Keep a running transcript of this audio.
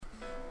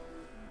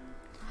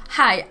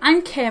Hi,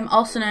 I'm Kim,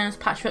 also known as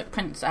Patchwork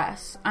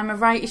Princess. I'm a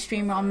variety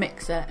streamer on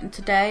Mixer, and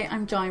today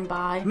I'm joined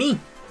by... Me!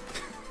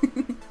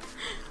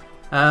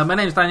 My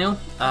name is Daniel,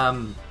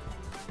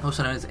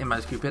 also known as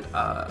Inbound Cupid.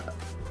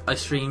 I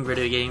stream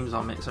video games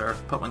on Mixer,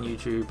 put on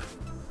YouTube.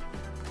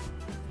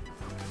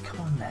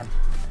 Come on then.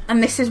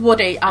 And this is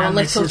Woody, our And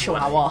little this is Woody.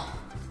 chihuahua.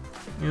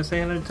 You gonna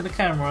say hello to the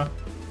camera?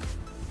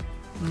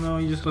 No,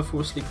 you just gonna fall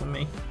asleep on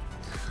me.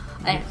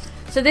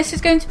 So this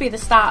is going to be the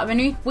start of a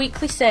new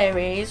weekly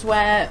series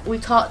where we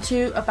talk to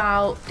you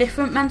about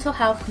different mental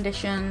health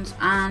conditions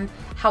and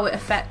how it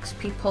affects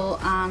people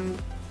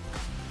and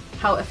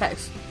how it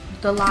affects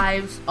the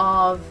lives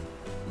of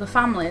the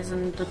families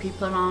and the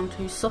people around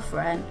who's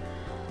suffering.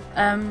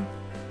 1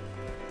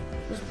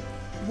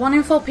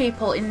 in 4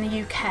 people in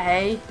the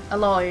UK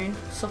alone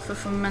suffer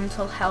from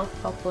mental health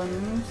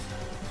problems.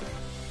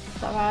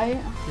 Is that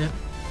right? Yeah.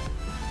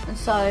 And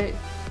so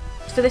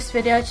for this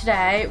video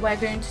today, we're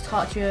going to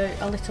talk to you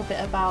a little bit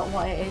about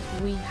what it is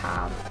we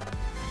have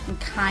and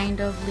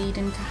kind of lead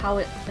into how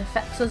it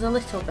affects us a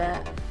little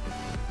bit.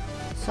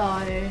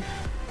 So, do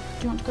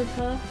you want to go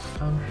first?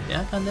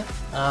 Yeah, kind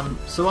of.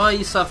 So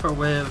I suffer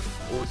with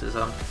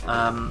autism.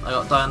 I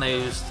got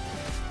diagnosed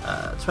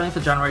 20th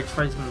of January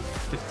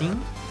 2015?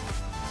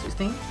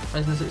 16?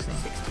 2016.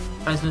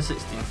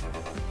 2016.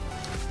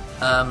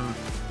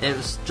 It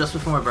was just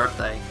before my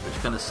birthday, which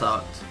kind of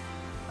sucked.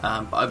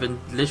 But I've been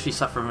literally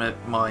suffering it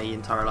my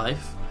entire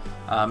life.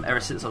 Ever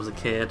since I was a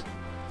kid.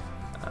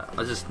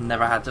 I just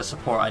never had the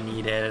support I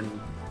needed. And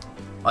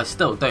I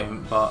still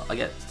don't, but I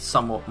get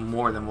somewhat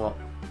more than what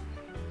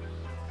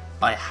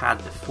I had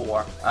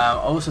before. I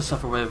also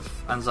suffer with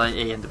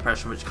anxiety and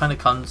depression, which kind of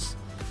comes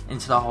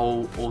into the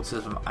whole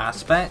autism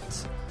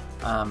aspect.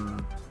 I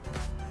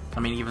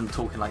mean, even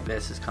talking like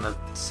this has kind of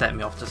set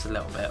me off just a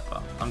little bit,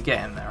 but I'm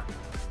getting there.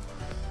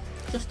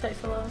 Just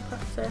takes a lot of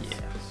practice. Yes,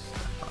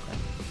 definitely.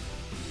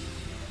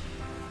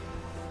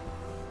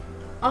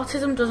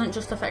 Autism doesn't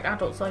just affect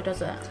adults though,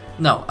 does it?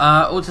 No,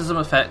 autism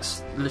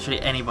affects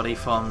literally anybody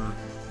from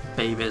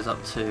babies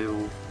up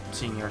to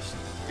seniors.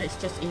 It's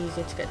just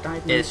easier to get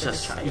diagnosed It's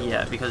as just, a child.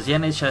 yeah, because the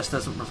NHS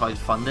doesn't provide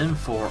funding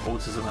for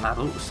autism in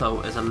adults,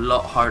 so it's a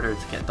lot harder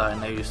to get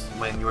diagnosed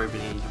when you're over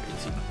the age of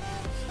 18.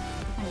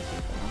 Thank you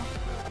for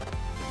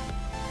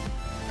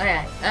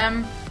that.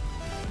 Okay,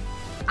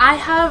 I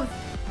have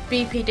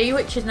BPD,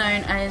 which is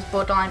known as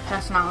borderline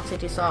personality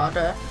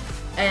disorder,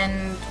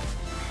 and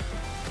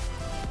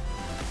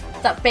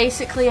that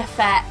basically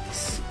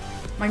affects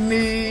my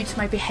mood,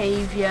 my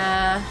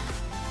behaviour,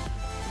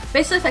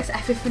 basically affects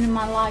everything in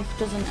my life,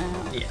 doesn't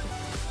it?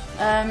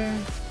 Yeah.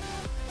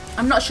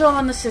 I'm not sure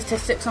on the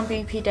statistics on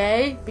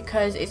BPD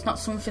because it's not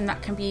something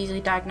that can be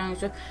easily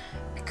diagnosed with,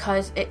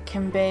 because it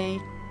can be,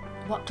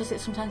 what does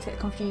it sometimes get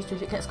confused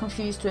with? It gets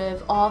confused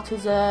with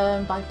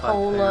autism,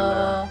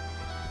 bipolar,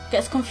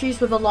 gets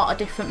confused with a lot of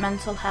different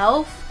mental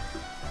health,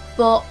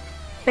 but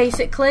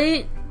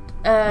basically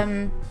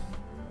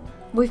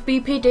with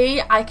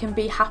BPD I can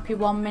be happy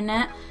 1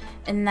 minute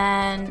and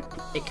then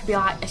it could be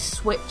like a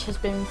switch has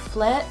been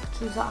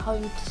flipped. Is that how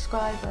you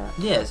describe it?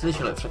 Yeah, it's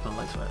literally like flipping a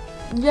light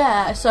switch.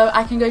 Yeah, so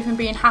I can go from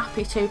being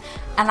happy to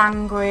an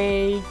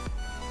angry,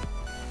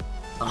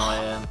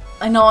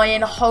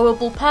 annoying,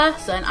 horrible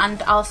person, and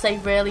I'll say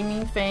really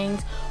mean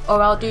things, or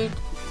I'll do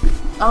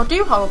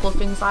horrible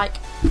things. Like,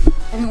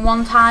 I think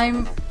one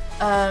time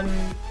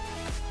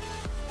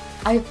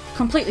I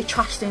completely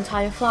trashed the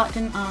entire flat,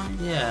 didn't I?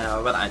 Yeah,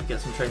 I went out to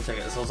get some train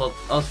tickets. I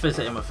was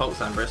visiting my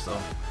folks in Bristol,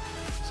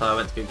 so I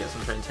went to go get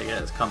some train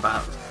tickets, come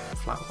back,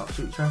 flat was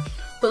absolute trash.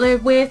 But the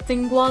weird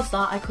thing was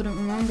that I couldn't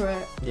remember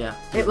it. Yeah.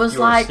 It was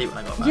like,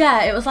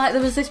 yeah, it was like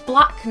there was this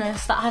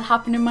blackness that had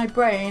happened in my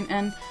brain,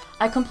 and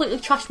I completely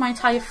trashed my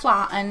entire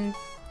flat, and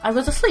I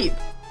was asleep.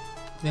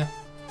 Yeah.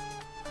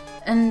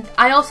 And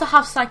I also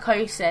have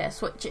psychosis,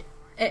 which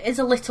it is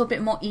a little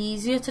bit more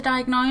easier to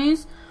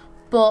diagnose,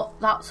 but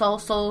that's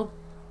also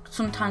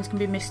sometimes can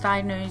be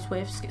misdiagnosed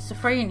with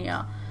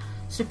schizophrenia.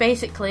 So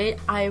basically,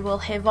 I will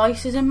hear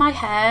voices in my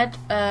head,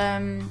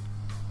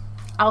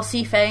 I'll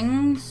see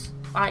things,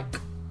 like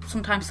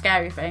sometimes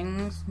scary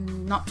things,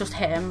 not just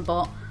him,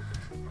 but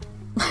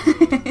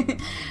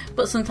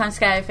but sometimes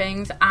scary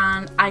things,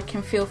 and I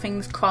can feel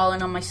things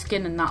crawling on my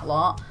skin and that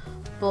lot.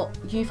 But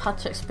you've had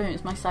to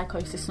experience my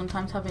psychosis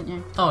sometimes, haven't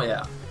you? Oh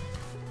yeah.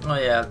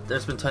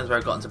 There's been times where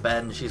I got into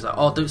bed and she's like,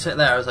 "Oh, don't sit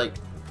there." I was like,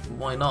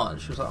 "Why not?"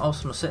 And she was like, "Oh,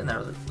 someone's sitting there." I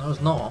was like, "No,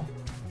 it's not.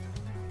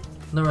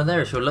 No one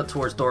there." She would look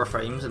towards door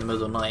frames in the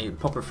middle of the night. It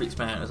proper freaks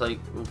me out. It's like,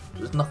 well,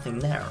 there's nothing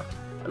there.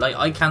 Like,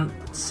 I can't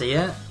see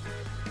it.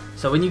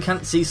 So when you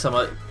can't see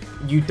someone,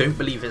 you don't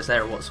believe it's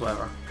there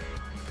whatsoever.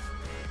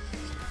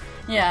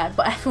 Yeah,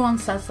 but everyone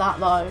says that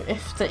though.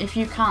 If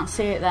you can't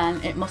see it,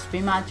 then it must be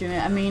imaginary.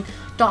 I mean,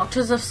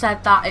 doctors have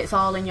said that it's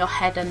all in your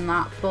head and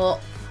that, but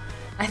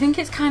I think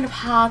it's kind of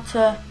hard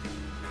to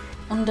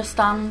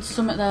understand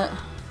something that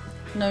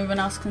no one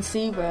else can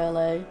see,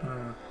 really.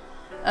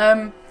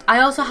 I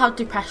also have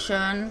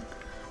depression,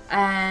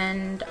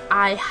 and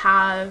I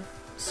have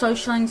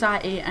social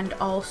anxiety and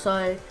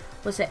also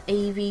was it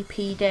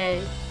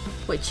AVPD,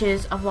 which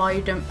is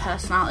avoidant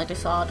personality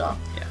disorder.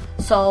 Yeah.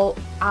 So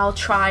I'll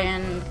try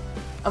and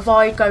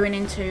avoid going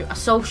into a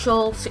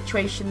social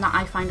situation that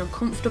I find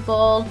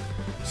uncomfortable.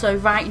 So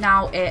right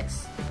now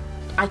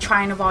I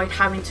try and avoid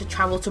having to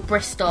travel to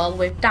Bristol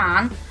with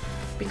Dan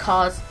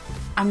because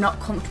I'm not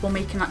comfortable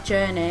making that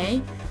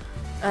journey.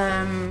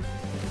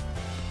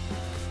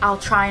 I'll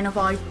try and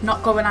avoid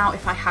not going out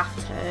if I have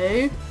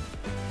to,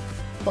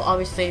 but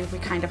obviously we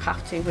kind of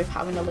have to with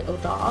having a little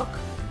dog.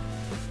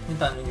 You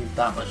don't need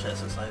that much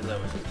exercise though,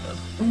 which is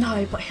good.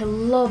 No, but he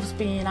loves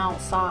being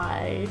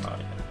outside. Oh,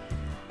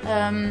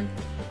 yeah.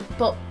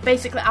 But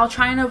basically I'll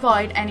try and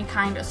avoid any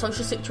kind of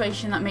social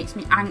situation that makes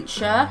me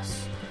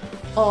anxious,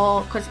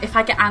 or because if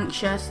I get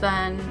anxious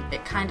then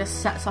it kind of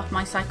sets off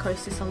my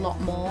psychosis a lot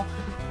more,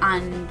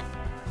 and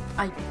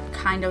I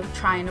kind of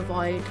try and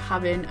avoid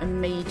having a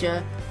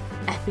major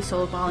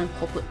episode while in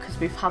public because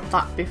we've had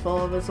that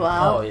before as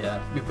well. Oh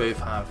yeah, we both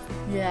have.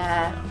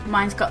 Yeah,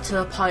 mine's got to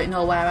the point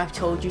now where I've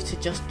told you to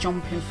just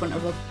jump in front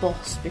of a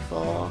bus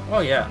before. Oh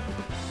yeah.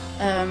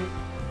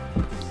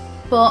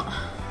 But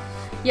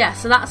yeah,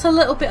 so that's a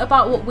little bit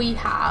about what we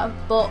have,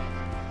 but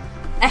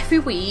every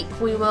week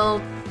we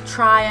will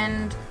try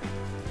and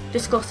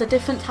discuss a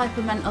different type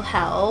of mental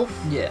health.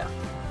 Yeah.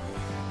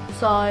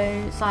 So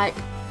it's like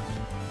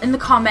in the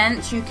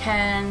comments you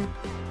can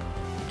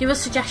give us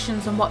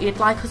suggestions on what you'd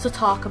like us to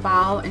talk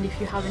about, and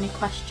if you have any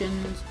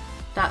questions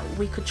that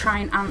we could try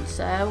and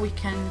answer, we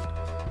can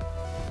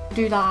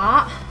do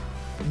that.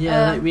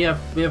 Yeah, we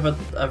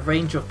have a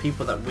range of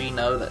people that we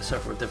know that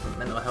suffer with different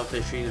mental health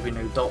issues. We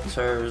know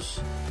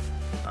doctors,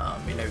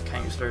 we know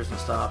counsellors and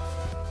stuff.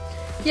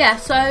 Yeah,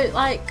 so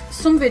like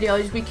some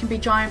videos we can be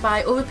joined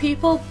by other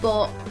people,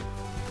 but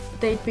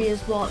they'd be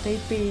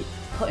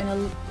putting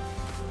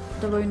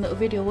their own little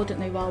video,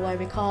 wouldn't they, while we're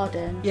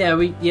recording? Yeah,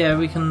 we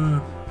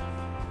can.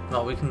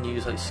 Well, we can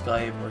use like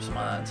Skype or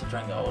something like that to try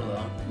and get hold of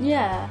them.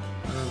 Yeah.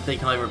 And they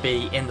can either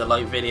be in the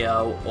live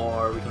video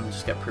or we can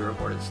just get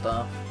pre-recorded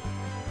stuff.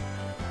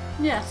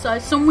 Yeah, so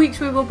some weeks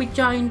we will be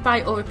joined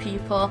by other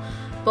people,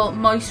 but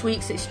most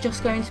weeks it's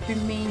just going to be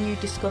me and you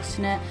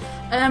discussing it.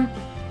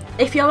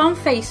 If you're on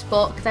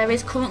Facebook, there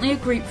is currently a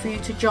group for you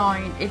to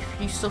join if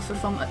you suffer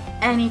from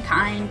any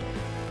kind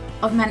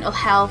of mental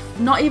health.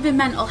 Not even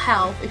mental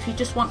health, if you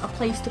just want a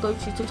place to go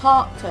to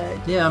talk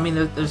to. Yeah, I mean,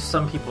 there's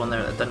some people in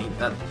there that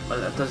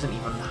that doesn't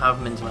even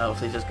have mental health.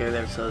 They just go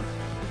there to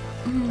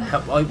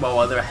help, well,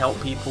 either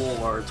help people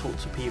or talk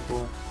to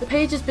people. The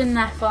page has been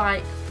there for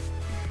like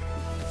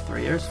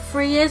 3 years.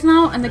 3 years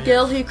now, and the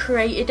girl who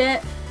created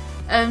it,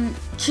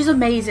 she's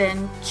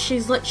amazing.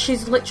 She's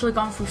literally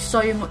gone through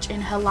so much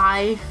in her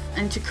life,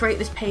 and to create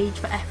this page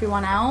for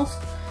everyone else,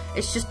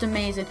 it's just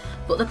amazing.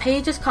 But the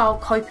page is called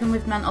Coping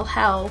with Mental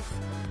Health,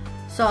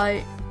 so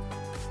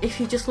if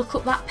you just look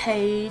up that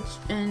page,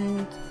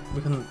 and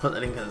we can put the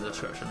link in the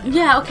description.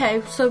 Yeah,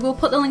 okay, so we'll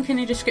put the link in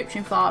the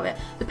description for it.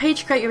 The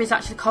page creator is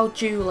actually called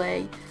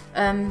Julie,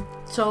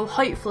 so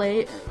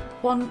hopefully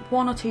one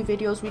or two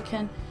videos we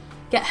can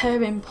get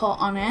her input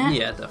on it.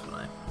 Yeah,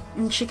 definitely.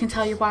 And she can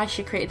tell you why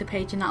she created the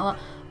page and that lot.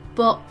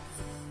 But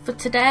for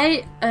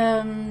today,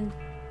 I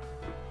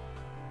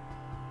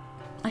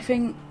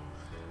think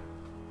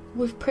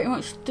we've pretty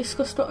much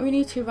discussed what we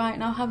need to right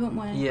now, haven't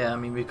we? Yeah, I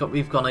mean we've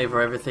gone over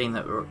everything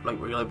that we're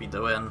gonna be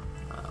doing.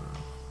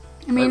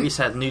 I mean, like we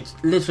said,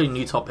 literally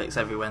new topics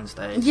every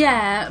Wednesday. So.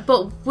 Yeah,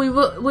 but we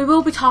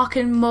will be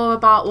talking more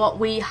about what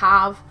we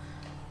have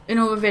in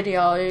other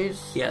videos.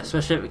 Yeah,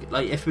 especially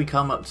if we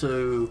come up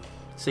to,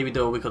 say we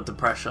do a week of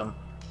depression,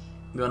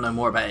 we'll know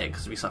more about it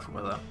because we suffer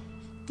with it.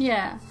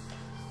 Yeah.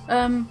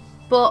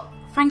 But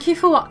thank you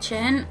for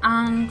watching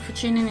and for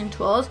tuning in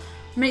to us.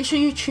 Make sure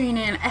you tune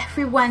in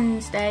every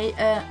Wednesday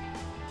at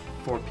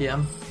 4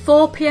 PM.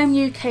 4 PM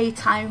UK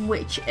time,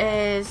 which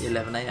is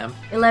 11 AM.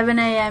 11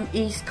 AM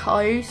East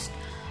Coast.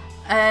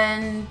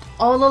 And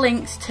all the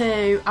links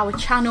to our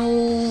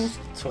channels,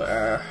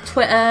 Twitter,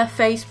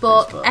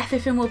 Facebook,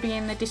 everything will be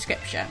in the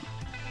description.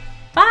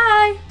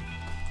 Bye!